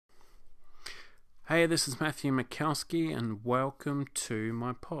Hey, this is Matthew Mikowski, and welcome to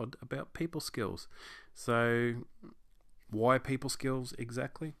my pod about people skills. So, why people skills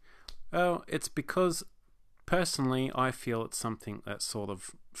exactly? Well, it's because personally I feel it's something that's sort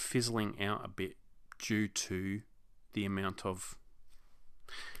of fizzling out a bit due to the amount of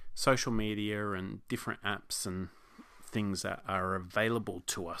social media and different apps and things that are available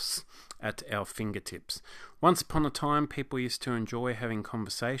to us at our fingertips. Once upon a time, people used to enjoy having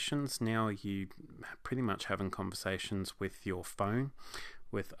conversations. Now you pretty much having conversations with your phone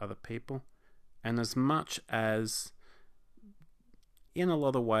with other people. And as much as in a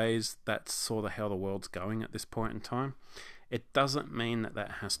lot of ways that's sort of how the world's going at this point in time, it doesn't mean that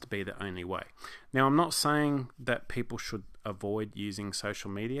that has to be the only way. Now, I'm not saying that people should avoid using social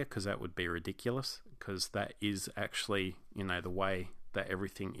media, because that would be ridiculous, because that is actually, the way that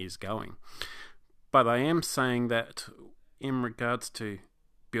everything is going. But I am saying that in regards to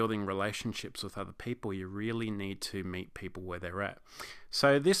building relationships with other people, you really need to meet people where they're at.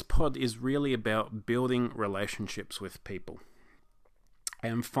 So this pod is really about building relationships with people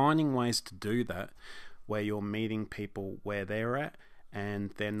and finding ways to do that where you're meeting people where they're at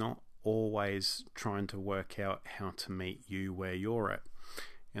and they're not always trying to work out how to meet you where you're at.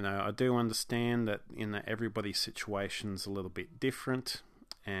 I do understand that everybody's situation's a little bit different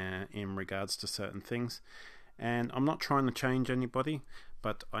in regards to certain things, and I'm not trying to change anybody,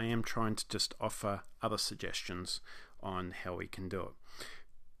 but I am trying to just offer other suggestions on how we can do it.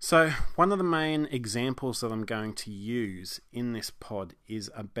 So one of the main examples that I'm going to use in this pod is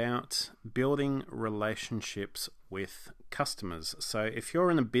about building relationships with customers. So if you're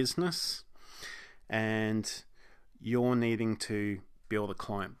in a business and you're needing to build a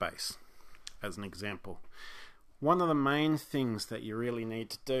client base, as an example, one of the main things that you really need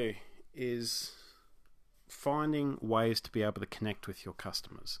to do is finding ways to be able to connect with your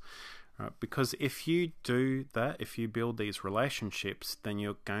customers. Because if you do that, if you build these relationships, then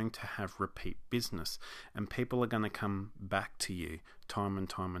you're going to have repeat business and people are going to come back to you time and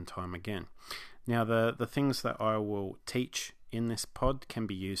time and time again. Now, the things that I will teach in this pod can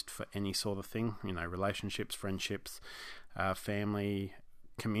be used for any sort of thing, relationships, friendships, family,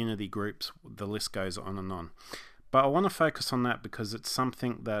 community groups, the list goes on and on. But I want to focus on that because it's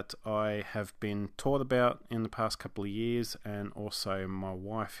something that I have been taught about in the past couple of years, and also my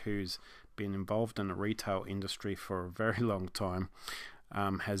wife, who's been involved in the retail industry for a very long time,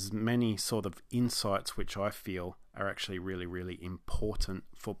 has many sort of insights which I feel are actually really, really important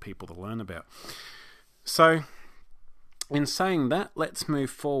for people to learn about. So, in saying that, let's move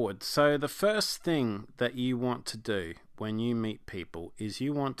forward. So the first thing that you want to do when you meet people is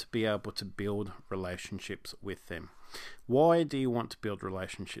you want to be able to build relationships with them. Why do you want to build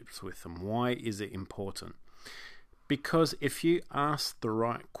relationships with them? Why is it important? Because if you ask the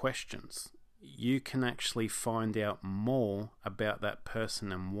right questions, you can actually find out more about that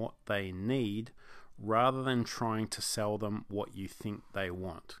person and what they need, rather than trying to sell them what you think they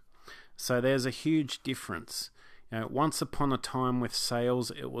want. So there's a huge difference. Once upon a time with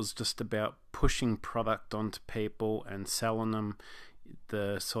sales, it was just about pushing product onto people and selling them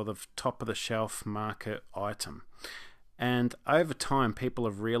the sort of top of the shelf market item. And over time, people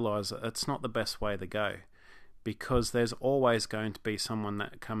have realized that it's not the best way to go, because there's always going to be someone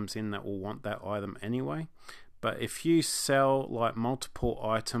that comes in that will want that item anyway. But if you sell like multiple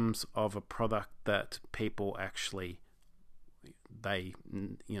items of a product that people actually they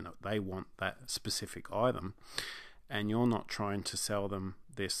want that specific item, and you're not trying to sell them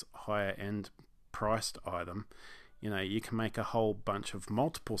this higher end priced item, you can make a whole bunch of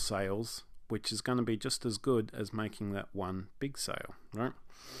multiple sales, which is going to be just as good as making that one big sale, right?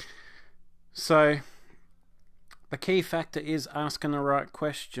 So the key factor is asking the right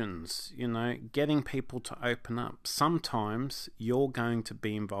questions, getting people to open up. Sometimes you're going to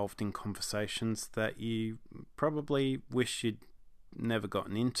be involved in conversations that you probably wish you'd never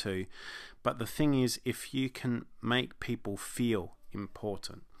gotten into, but the thing is, if you can make people feel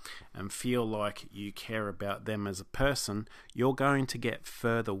important and feel like you care about them as a person, you're going to get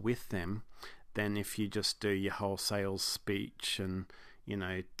further with them than if you just do your whole sales speech and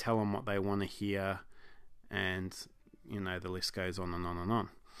tell them what they want to hear, and the list goes on and on and on.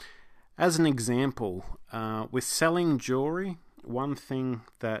 As an example, with selling jewelry, one thing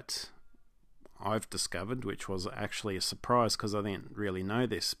that I've discovered, which was actually a surprise because I didn't really know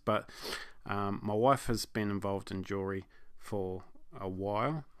this, but my wife has been involved in jewelry for a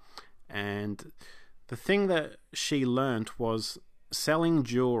while, and the thing that she learned was selling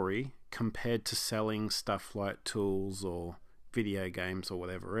jewelry compared to selling stuff like tools or video games or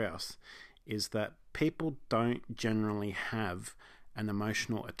whatever else is that people don't generally have an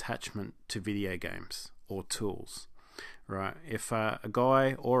emotional attachment to video games or tools. Right? If a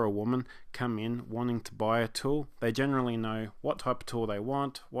guy or a woman come in wanting to buy a tool, they generally know what type of tool they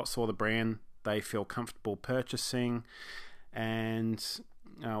want, what sort of brand they feel comfortable purchasing, and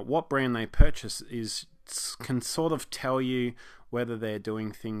what brand they purchase can sort of tell you whether they're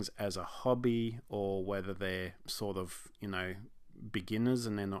doing things as a hobby or whether they're sort of, beginners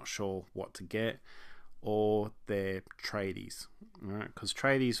and they're not sure what to get, or they're tradies, right? Because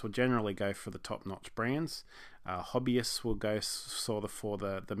tradies will generally go for the top-notch brands. Hobbyists will go sort of for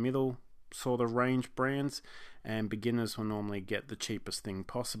the middle sort of range brands, and beginners will normally get the cheapest thing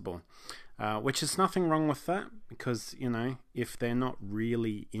possible, which is nothing wrong with that, because if they're not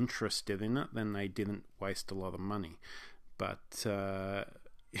really interested in it, then they didn't waste a lot of money. But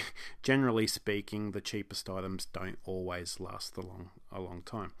generally speaking, the cheapest items don't always last a long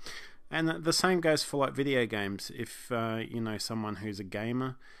time. And the same goes for like video games. If someone who's a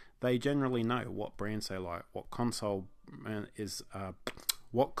gamer, they generally know what brands they like, what consoles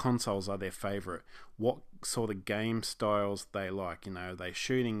are their favorite, what sort of game styles they like. Are they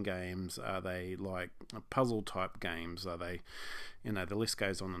shooting games? Are they like puzzle type games? Are they, the list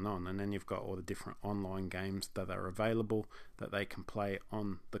goes on. And then you've got all the different online games that are available that they can play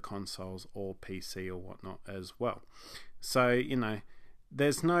on the consoles or PC or whatnot as well. So,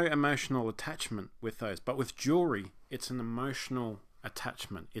 there's no emotional attachment with those. But with jewelry, it's an emotional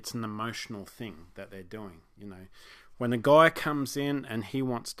attachment. It's an emotional thing that they're doing. When a guy comes in and he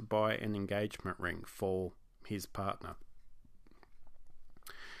wants to buy an engagement ring for his partner,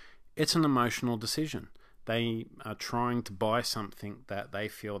 it's an emotional decision. They are trying to buy something that they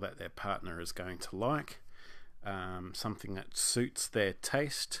feel that their partner is going to like, something that suits their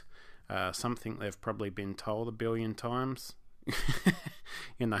taste, something they've probably been told a billion times,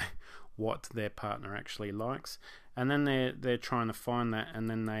 what their partner actually likes. And then they're trying to find that, and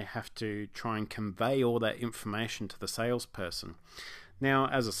then they have to try and convey all that information to the salesperson. Now,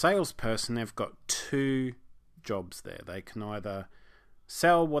 as a salesperson, they've got two jobs there. They can either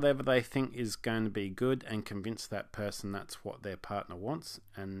sell whatever they think is going to be good and convince that person that's what their partner wants,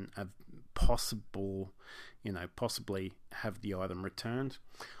 and possibly have the item returned,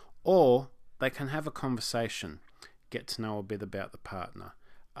 or they can have a conversation, get to know a bit about the partner,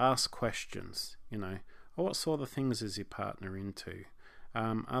 ask questions, what sort of things is your partner into?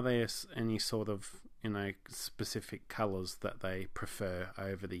 Are there any sort of, specific colours that they prefer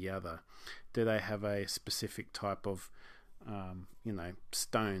over the other? Do they have a specific type of,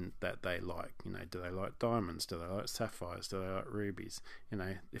 stone that they like? Do they like diamonds? Do they like sapphires? Do they like rubies?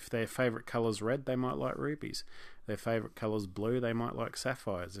 If their favourite colour's red, they might like rubies. Their favourite colour's blue, they might like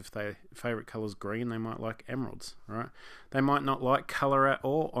sapphires. If their favourite colour's green, they might like emeralds, right? They might not like colour at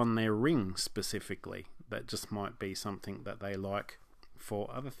all on their ring specifically. That just might be something that they like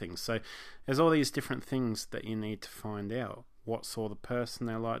for other things. So there's all these different things that you need to find out. What sort of person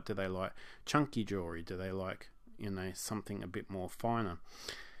they like. Do they like chunky jewelry? Do they like, something a bit more finer?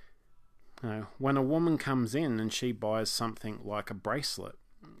 When a woman comes in and she buys something like a bracelet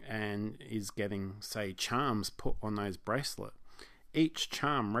and is getting, say, charms put on those bracelet, each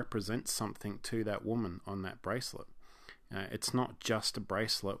charm represents something to that woman on that bracelet. It's not just a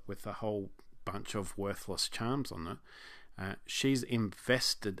bracelet with a whole bunch of worthless charms on it. She's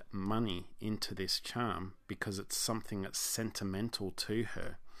invested money into this charm because it's something that's sentimental to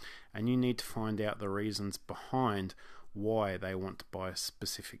her, and you need to find out the reasons behind why they want to buy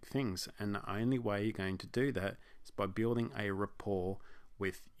specific things. And the only way you're going to do that is by building a rapport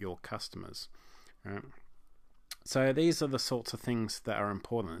with your customers, right? So these are the sorts of things that are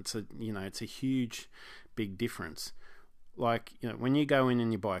important. It's a huge, big difference. Like, when you go in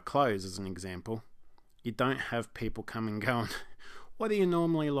and you buy clothes, as an example, you don't have people come and going, what do you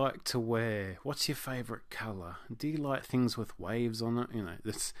normally like to wear? What's your favourite colour? Do you like things with waves on it?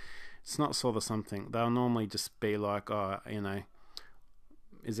 It's not sort of something. They'll normally just be like,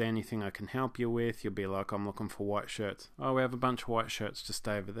 is there anything I can help you with? You'll be like, I'm looking for white shirts. Oh, we have a bunch of white shirts just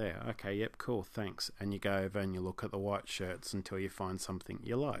over there. Okay, yep, cool, thanks. And you go over and you look at the white shirts until you find something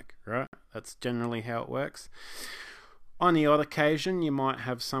you like, right? That's generally how it works. On the odd occasion, you might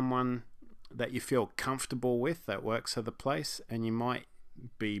have someone that you feel comfortable with that works at the place, and you might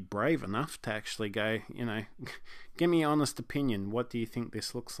be brave enough to actually go, give me an honest opinion. What do you think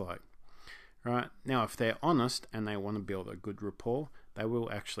this looks like? Right? Now, if they're honest and they want to build a good rapport, they will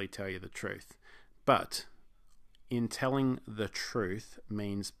actually tell you the truth. But in telling the truth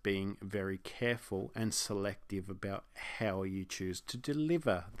means being very careful and selective about how you choose to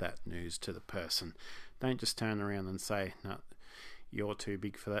deliver that news to the person. Don't just turn around and say, no, you're too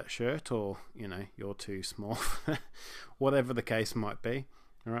big for that shirt, or you're too small, whatever the case might be.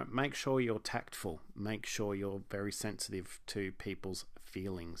 All right, make sure you're tactful. Make sure you're very sensitive to people's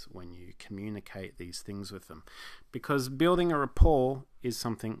feelings when you communicate these things with them, because building a rapport is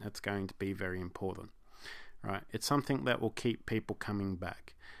something that's going to be very important. Right? It's something that will keep people coming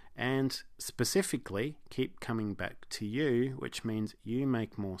back, and specifically keep coming back to you, which means you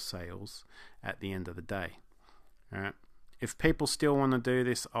make more sales at the end of the day. All right? If people still want to do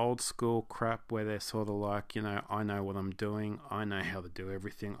this old school crap where they're sort of like, I know what I'm doing, I know how to do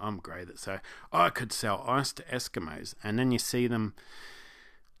everything, I'm great at, so I could sell ice to Eskimos, and then you see them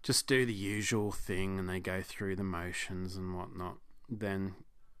just do the usual thing and they go through the motions and whatnot,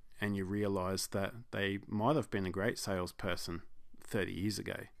 and you realize that they might have been a great salesperson 30 years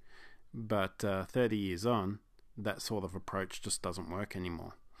ago, but 30 years on, that sort of approach just doesn't work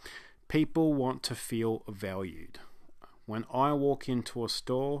anymore. People want to feel valued. When I walk into a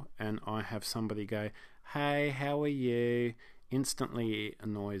store and I have somebody go, "Hey, how are you?" instantly it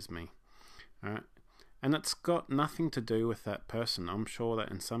annoys me. All right? And it's got nothing to do with that person. I'm sure that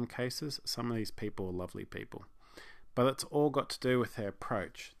in some cases, some of these people are lovely people. But it's all got to do with their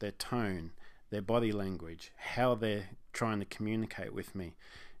approach, their tone, their body language, how they're trying to communicate with me.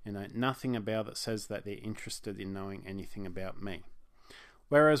 Nothing about it says that they're interested in knowing anything about me.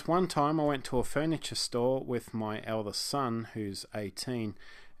 Whereas one time I went to a furniture store with my eldest son, who's 18,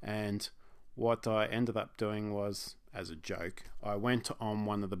 and what I ended up doing was, as a joke, I went on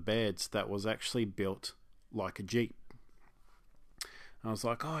one of the beds that was actually built like a Jeep. I was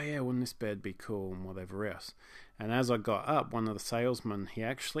like, "Oh yeah, wouldn't this bed be cool?" and whatever else. And as I got up, one of the salesmen, he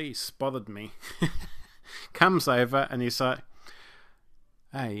actually spotted me, comes over, and he's like,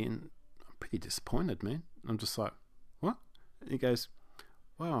 "Hey, I'm pretty disappointed, man." I'm just like, "What?" He goes,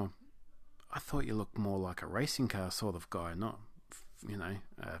 "Well, I thought you looked more like a racing car sort of guy, not,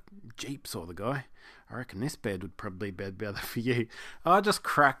 a Jeep sort of guy. I reckon this bed would probably be better for you." I just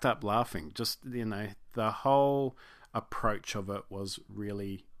cracked up laughing. Just, the whole approach of it was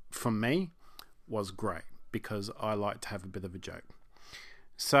really, for me, was great, because I like to have a bit of a joke.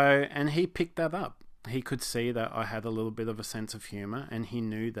 So, and he picked that up. He could see that I had a little bit of a sense of humor, and he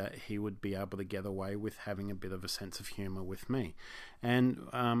knew that he would be able to get away with having a bit of a sense of humor with me. And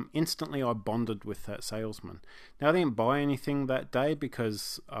instantly I bonded with that salesman. Now, I didn't buy anything that day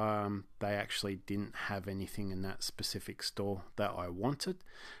because they actually didn't have anything in that specific store that I wanted.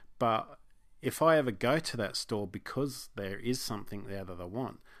 But if I ever go to that store because there is something there that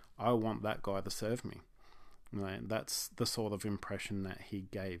I want that guy to serve me. That's the sort of impression that he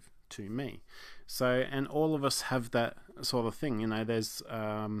gave to me. So, and all of us have that sort of thing. There's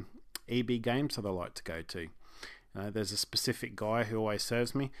EB games that I like to go to. There's a specific guy who always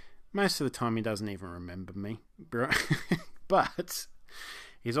serves me. Most of the time he doesn't even remember me, but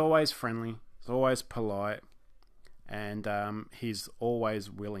he's always friendly, he's always polite, and he's always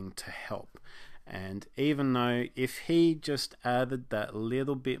willing to help. And even though if he just added that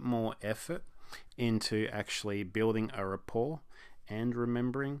little bit more effort into actually building a rapport and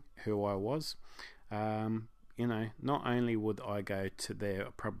remembering who I was, not only would I go to there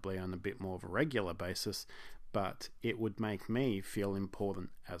probably on a bit more of a regular basis, but it would make me feel important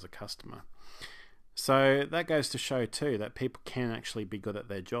as a customer. So that goes to show too that people can actually be good at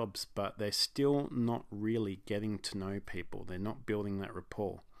their jobs, but they're still not really getting to know people. They're not building that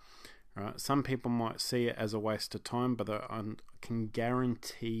rapport. Right? Some people might see it as a waste of time, but I can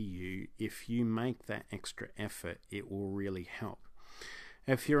guarantee you, if you make that extra effort, it will really help.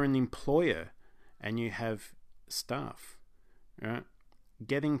 If you're an employer and you have staff, right,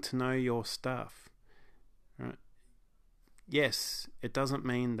 getting to know your staff, right? Yes, it doesn't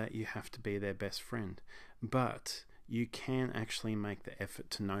mean that you have to be their best friend, but you can actually make the effort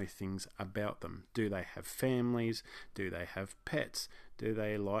to know things about them. Do they have families? Do they have pets? Do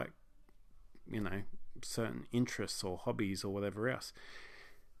they like, certain interests or hobbies or whatever else?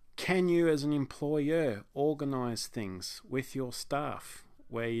 Can you, as an employer, organize things with your staff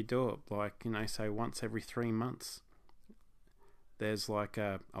where you do it, like, say once every 3 months? There's like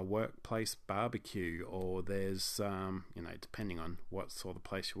a workplace barbecue, or there's, depending on what sort of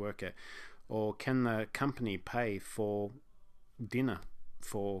place you work at, or can the company pay for dinner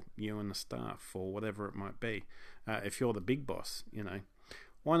for you and the staff, or whatever it might be? If you're the big boss,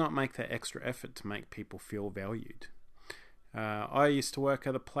 why not make that extra effort to make people feel valued? I used to work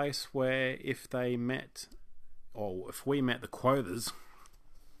at a place where if we met the quotas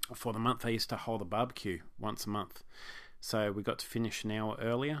for the month, they used to hold a barbecue once a month. So we got to finish an hour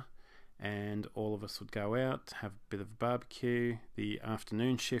earlier, and all of us would go out, have a bit of a barbecue. The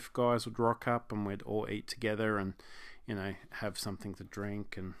afternoon shift guys would rock up, and we'd all eat together, and have something to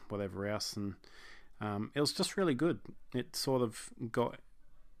drink and whatever else. And it was just really good. It sort of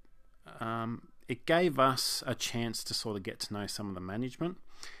it gave us a chance to sort of get to know some of the management,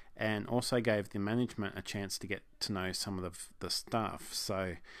 and also gave the management a chance to get to know some of the staff.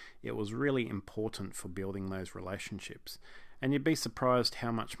 So it was really important for building those relationships. And you'd be surprised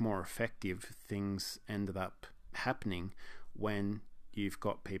how much more effective things ended up happening when you've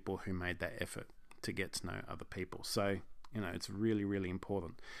got people who made that effort to get to know other people. So, it's really, really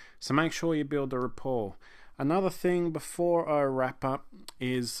important. So make sure you build a rapport. Another thing before I wrap up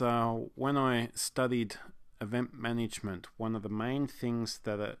is when I studied event management, one of the main things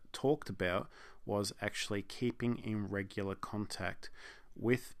that it talked about was actually keeping in regular contact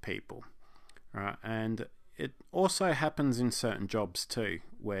with people. Right? And it also happens in certain jobs too,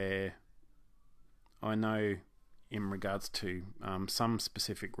 where I know in regards to some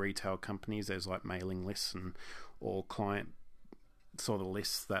specific retail companies, there's like mailing lists or client sort of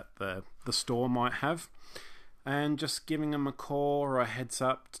lists that the store might have, and just giving them a call or a heads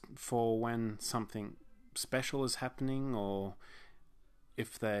up for when something special is happening, or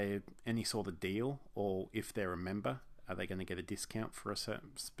if they any sort of deal, or if they're a member, are they going to get a discount for a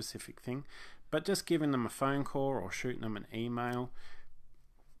certain specific thing. But just giving them a phone call or shooting them an email,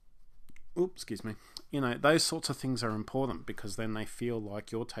 those sorts of things are important, because then they feel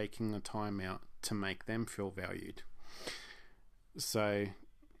like you're taking the time out to make them feel valued. So,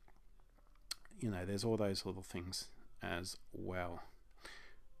 there's all those little things as well.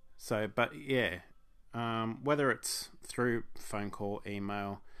 So, but yeah, whether it's through phone call,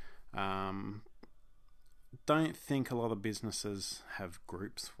 email, don't think a lot of businesses have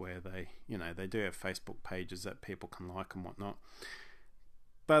groups where they do have Facebook pages that people can like and whatnot.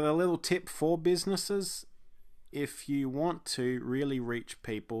 But a little tip for businesses: if you want to really reach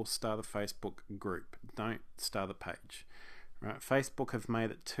people, start a Facebook group. Don't start a page. Right? Facebook have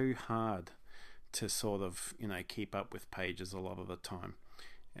made it too hard to sort of keep up with pages a lot of the time.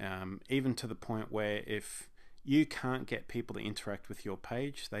 Even to the point where if you can't get people to interact with your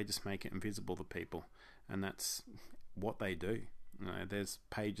page, they just make it invisible to people, and that's what they do. There's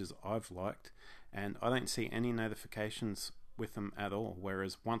pages I've liked, and I don't see any notifications with them at all.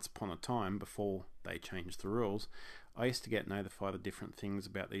 Whereas once upon a time, before they changed the rules, I used to get notified of different things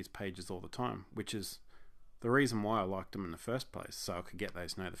about these pages all the time, which is the reason why I liked them in the first place, so I could get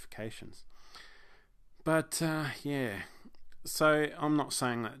those notifications. But yeah, so I'm not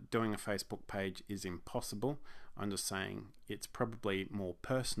saying that doing a Facebook page is impossible. I'm just saying it's probably more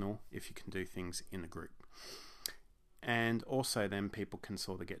personal if you can do things in a group. And also then people can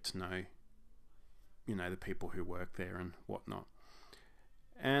sort of get to know the people who work there and whatnot.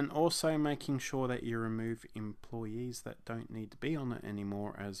 And also making sure that you remove employees that don't need to be on it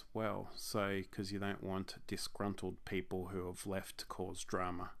anymore as well. So, because you don't want disgruntled people who have left to cause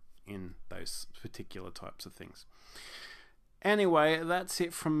drama in those particular types of things. Anyway, that's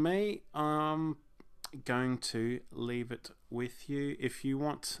it from me. Going to leave it with you. If you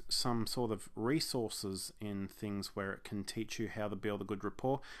want some sort of resources in things where it can teach you how to build a good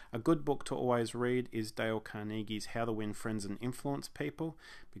rapport, a good book to always read is Dale Carnegie's How to Win Friends and Influence People,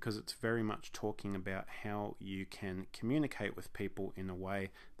 because it's very much talking about how you can communicate with people in a way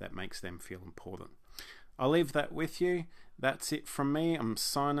that makes them feel important. I'll leave that with you. That's it from me. I'm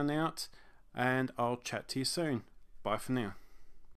signing out, and I'll chat to you soon. Bye for now.